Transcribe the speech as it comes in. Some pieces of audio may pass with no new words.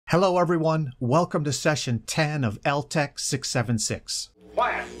Hello everyone, welcome to session 10 of LTEC 676.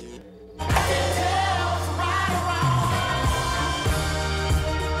 Quiet.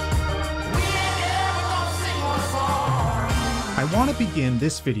 I want to begin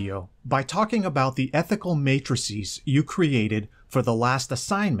this video by talking about the ethical matrices you created for the last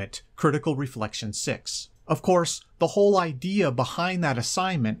assignment, Critical Reflection 6. Of course, the whole idea behind that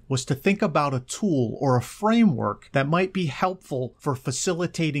assignment was to think about a tool or a framework that might be helpful for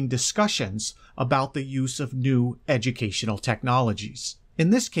facilitating discussions about the use of new educational technologies.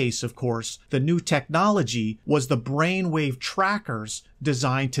 In this case, of course, the new technology was the brainwave trackers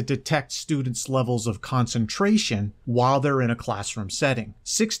designed to detect students' levels of concentration while they're in a classroom setting.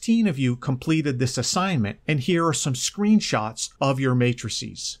 16 of you completed this assignment, and here are some screenshots of your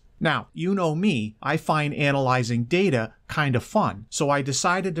matrices. Now, you know me, I find analyzing data kind of fun, so I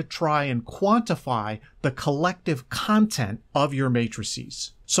decided to try and quantify the collective content of your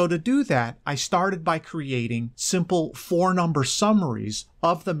matrices. So to do that, I started by creating simple 4-number summaries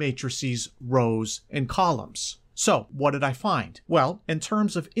of the matrices, rows, and columns. So, what did I find? Well, in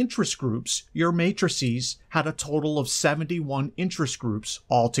terms of interest groups, your matrices had a total of 71 interest groups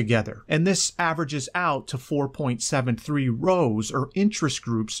altogether. And this averages out to 4.73 rows or interest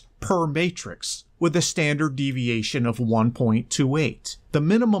groups per matrix, with a standard deviation of 1.28. The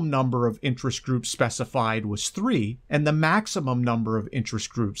minimum number of interest groups specified was 3, and the maximum number of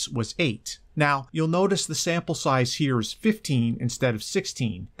interest groups was 8. Now, you'll notice the sample size here is 15 instead of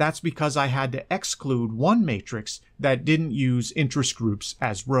 16. That's because I had to exclude one matrix that didn't use interest groups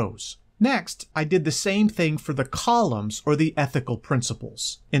as rows. Next, I did the same thing for the columns or the ethical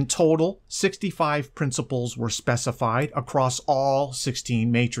principles. In total, 65 principles were specified across all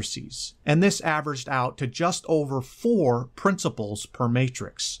 16 matrices. And this averaged out to just over 4 principles per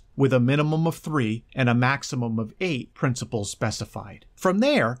matrix, with a minimum of 3 and a maximum of 8 principles specified. From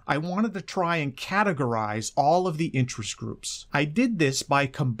there, I wanted to try and categorize all of the interest groups. I did this by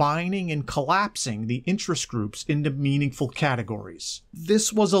combining and collapsing the interest groups into meaningful categories.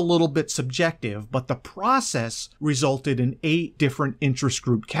 This was a little bit subjective, but the process resulted in 8 different interest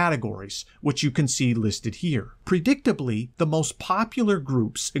group categories, which you can see listed here. Predictably, the most popular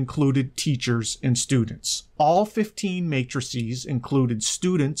groups included teachers and students. All 15 matrices included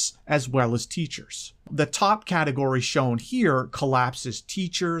students as well as teachers. The top category shown here collapses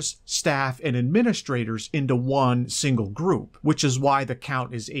teachers, staff, and administrators into one single group, which is why the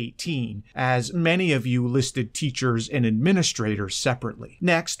count is 18, as many of you listed teachers and administrators separately.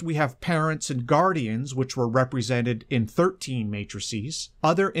 Next, we have parents and guardians, which were represented in 13 matrices.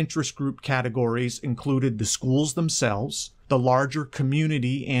 Other interest group categories included the schools themselves, the larger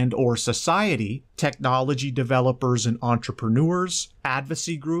community and/or society, technology developers and entrepreneurs,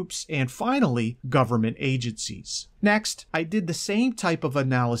 advocacy groups, and finally, government agencies. Next, I did the same type of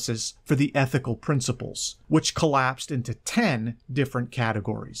analysis for the ethical principles, which collapsed into 10 different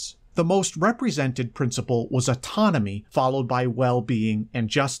categories. The most represented principle was autonomy, followed by well-being and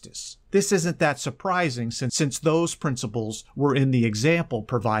justice. This isn't that surprising since those principles were in the example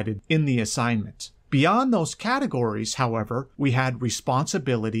provided in the assignment. Beyond those categories, however, we had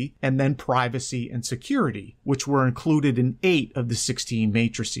responsibility and then privacy and security, which were included in 8 of the 16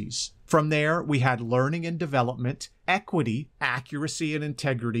 matrices. From there, we had learning and development, equity, accuracy and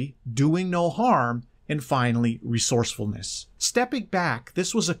integrity, doing no harm, and finally, resourcefulness. Stepping back,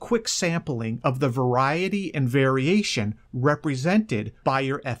 this was a quick sampling of the variety and variation represented by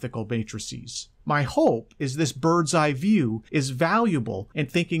your ethical matrices. My hope is this bird's eye view is valuable in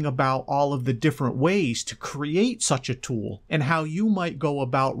thinking about all of the different ways to create such a tool and how you might go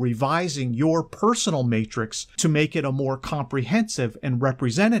about revising your personal matrix to make it a more comprehensive and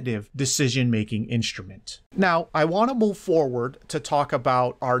representative decision-making instrument. Now, I want to move forward to talk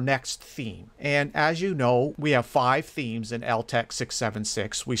about our next theme. And as you know, we have 5 themes in LTEC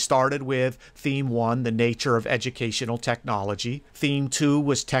 676. We started with Theme 1, the nature of educational technology. Theme 2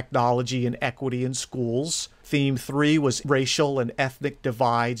 was technology and equity in schools. Theme 3 was racial and ethnic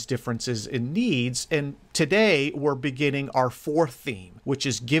divides, differences in needs. And today we're beginning our 4th theme, which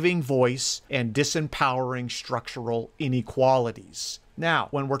is giving voice and disempowering structural inequalities. Now,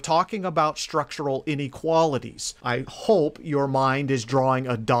 when we're talking about structural inequalities, I hope your mind is drawing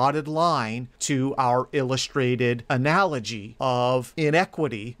a dotted line to our illustrated analogy of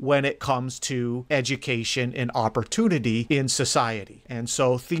inequity when it comes to education and opportunity in society. And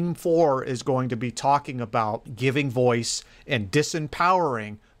so theme 4 is going to be talking about giving voice and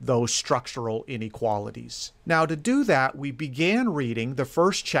disempowering those structural inequalities. Now, to do that, we began reading the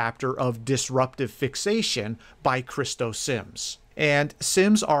first chapter of Disruptive Fixation by Christo Sims. And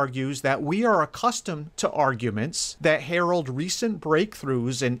Sims argues that we are accustomed to arguments that herald recent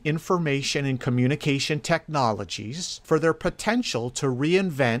breakthroughs in information and communication technologies for their potential to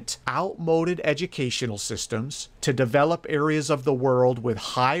reinvent outmoded educational systems, to develop areas of the world with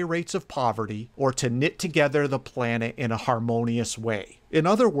high rates of poverty, or to knit together the planet in a harmonious way. In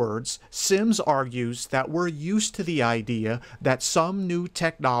other words, Sims argues that we're used to the idea that some new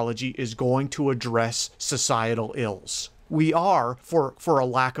technology is going to address societal ills. We are, for a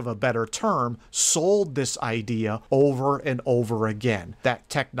lack of a better term, sold this idea over and over again, that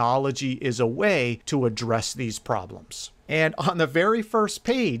technology is a way to address these problems. And on the very first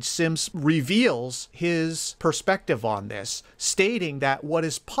page, Sims reveals his perspective on this, stating that what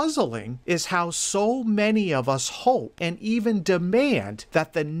is puzzling is how so many of us hope and even demand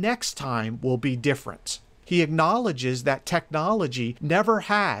that the next time will be different. He acknowledges that technology never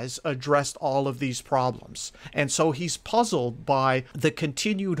has addressed all of these problems, and so he's puzzled by the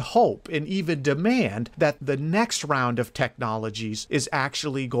continued hope and even demand that the next round of technologies is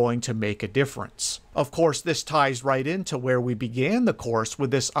actually going to make a difference. Of course, this ties right into where we began the course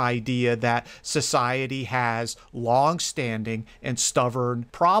with this idea that society has long-standing and stubborn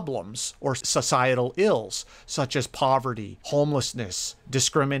problems or societal ills, such as poverty, homelessness,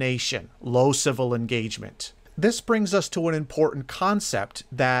 discrimination, low civil engagement. This brings us to an important concept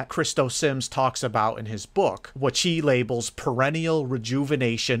that Christo Sims talks about in his book, which he labels perennial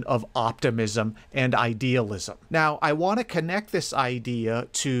rejuvenation of optimism and idealism. Now, I want to connect this idea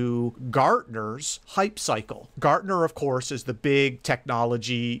to Gartner's hype cycle. Gartner, of course, is the big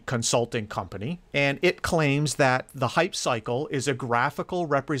technology consulting company, and it claims that the hype cycle is a graphical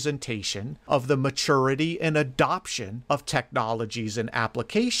representation of the maturity and adoption of technologies and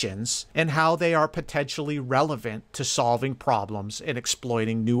applications and how they are potentially relevant to solving problems and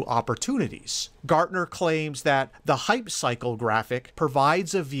exploiting new opportunities. Gartner claims that the hype cycle graphic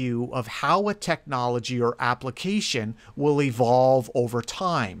provides a view of how a technology or application will evolve over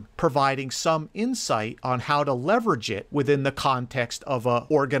time, providing some insight on how to leverage it within the context of an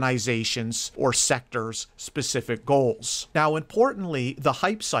organization's or sector's specific goals. Now, importantly, the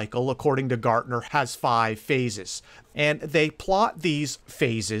hype cycle, according to Gartner, has 5 phases. And they plot these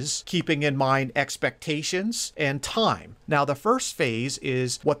phases keeping in mind expectations and time. Now, the first phase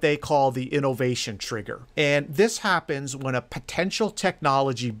is what they call the innovation trigger. And this happens when a potential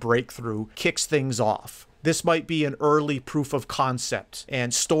technology breakthrough kicks things off. This might be an early proof of concept,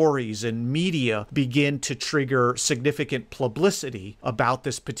 and stories and media begin to trigger significant publicity about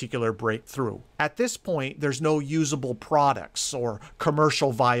this particular breakthrough. At this point, there's no usable products or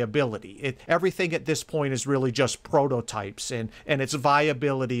commercial viability. Everything at this point is really just prototypes, and its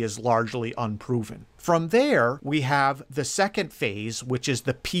viability is largely unproven. From there, we have the second phase, which is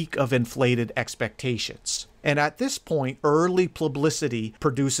the peak of inflated expectations. And at this point, early publicity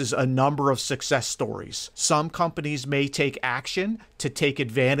produces a number of success stories. Some companies may take action to take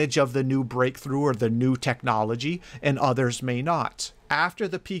advantage of the new breakthrough or the new technology, and others may not. After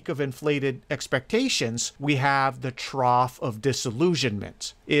the peak of inflated expectations, we have the trough of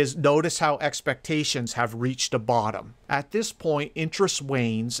disillusionment. Notice how expectations have reached a bottom. At this point, interest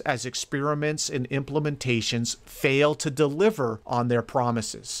wanes as experiments and implementations fail to deliver on their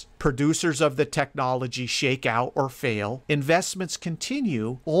promises. Producers of the technology shake out or fail. Investments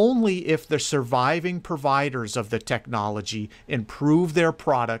continue only if the surviving providers of the technology improve their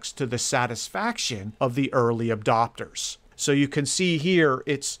products to the satisfaction of the early adopters. So you can see here,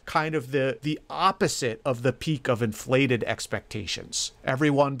 it's kind of the opposite of the peak of inflated expectations.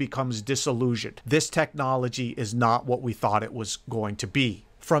 Everyone becomes disillusioned. This technology is not what we thought it was going to be.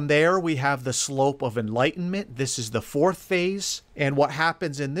 From there, we have the slope of enlightenment. This is the fourth phase. And what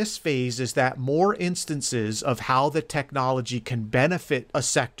happens in this phase is that more instances of how the technology can benefit a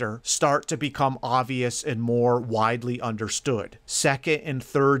sector start to become obvious and more widely understood. Second and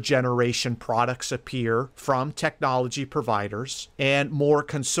third generation products appear from technology providers, and more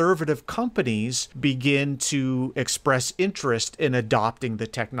conservative companies begin to express interest in adopting the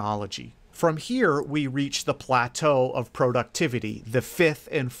technology. From here, we reach the plateau of productivity, the fifth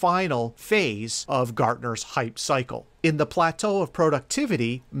and final phase of Gartner's hype cycle. In the plateau of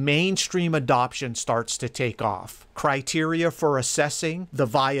productivity, mainstream adoption starts to take off. Criteria for assessing the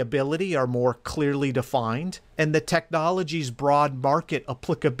viability are more clearly defined, and the technology's broad market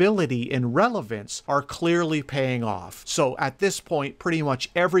applicability and relevance are clearly paying off. So at this point, pretty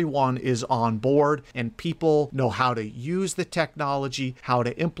much everyone is on board, and people know how to use the technology, how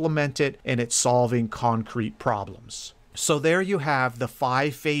to implement it, and it's solving concrete problems. So there you have the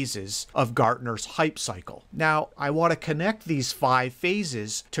 5 phases of Gartner's hype cycle. Now, I want to connect these 5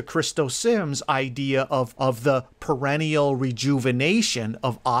 phases to Christo Sims' idea of the perennial rejuvenation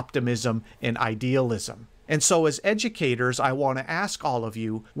of optimism and idealism. And so as educators, I want to ask all of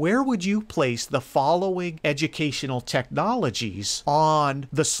you, where would you place the following educational technologies on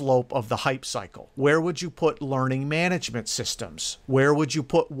the slope of the hype cycle? Where would you put learning management systems? Where would you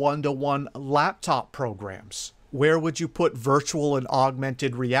put one-to-one laptop programs? Where would you put virtual and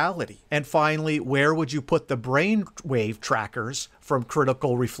augmented reality? And finally, where would you put the brainwave trackers from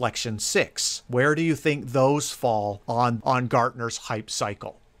Critical Reflection 6? Where do you think those fall on Gartner's hype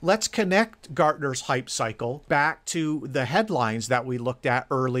cycle? Let's connect Gartner's hype cycle back to the headlines that we looked at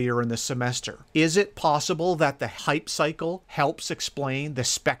earlier in the semester. Is it possible that the hype cycle helps explain the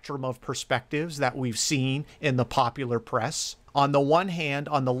spectrum of perspectives that we've seen in the popular press? On the one hand,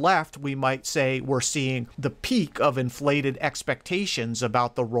 on the left, we might say we're seeing the peak of inflated expectations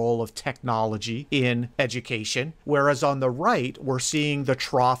about the role of technology in education, whereas on the right, we're seeing the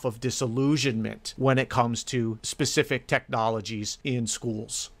trough of disillusionment when it comes to specific technologies in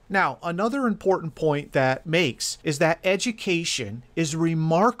schools. Now, another important point that makes is that education is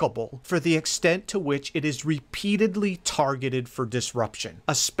remarkable for the extent to which it is repeatedly targeted for disruption,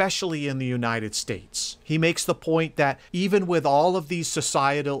 especially in the United States. He makes the point that even with all of these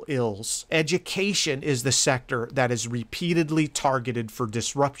societal ills, education is the sector that is repeatedly targeted for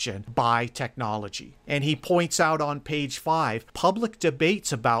disruption by technology. And he points out on page 5, public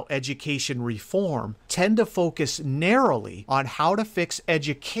debates about education reform tend to focus narrowly on how to fix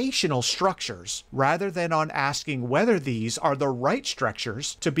educational structures rather than on asking whether these are the right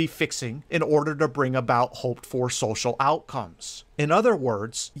structures to be fixing in order to bring about hoped-for social outcomes. In other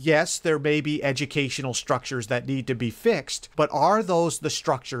words, yes, there may be educational structures that need to be fixed, but are those the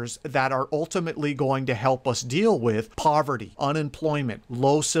structures that are ultimately going to help us deal with poverty, unemployment,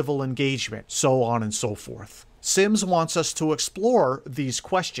 low civil engagement, so on and so forth? Sims wants us to explore these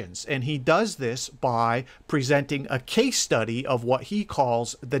questions, and he does this by presenting a case study of what he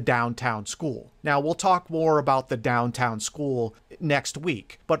calls the downtown school. Now, we'll talk more about the downtown school next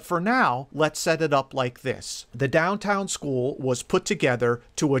week, but for now, let's set it up like this. The downtown school was put together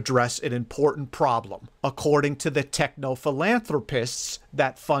to address an important problem, according to the techno-philanthropists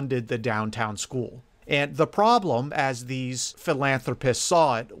that funded the downtown school. And the problem, as these philanthropists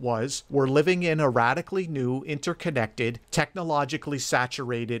saw it, was we're living in a radically new, interconnected, technologically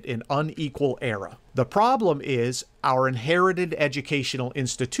saturated, and unequal era. The problem is our inherited educational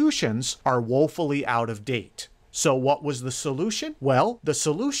institutions are woefully out of date. So what was the solution? Well, the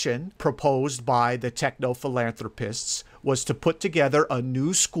solution proposed by the techno-philanthropists was to put together a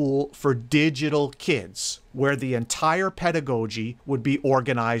new school for digital kids, where the entire pedagogy would be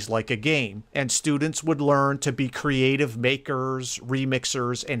organized like a game, and students would learn to be creative makers,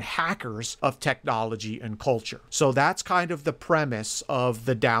 remixers, and hackers of technology and culture. So that's kind of the premise of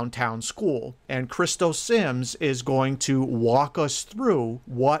the downtown school, and Christo Sims is going to walk us through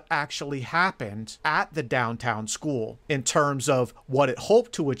what actually happened at the downtown school in terms of what it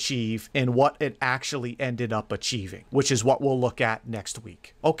hoped to achieve and what it actually ended up achieving, which is what we'll look at next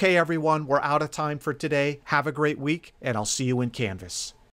week. Okay, everyone, we're out of time for today. Have a great week, and I'll see you in Canvas.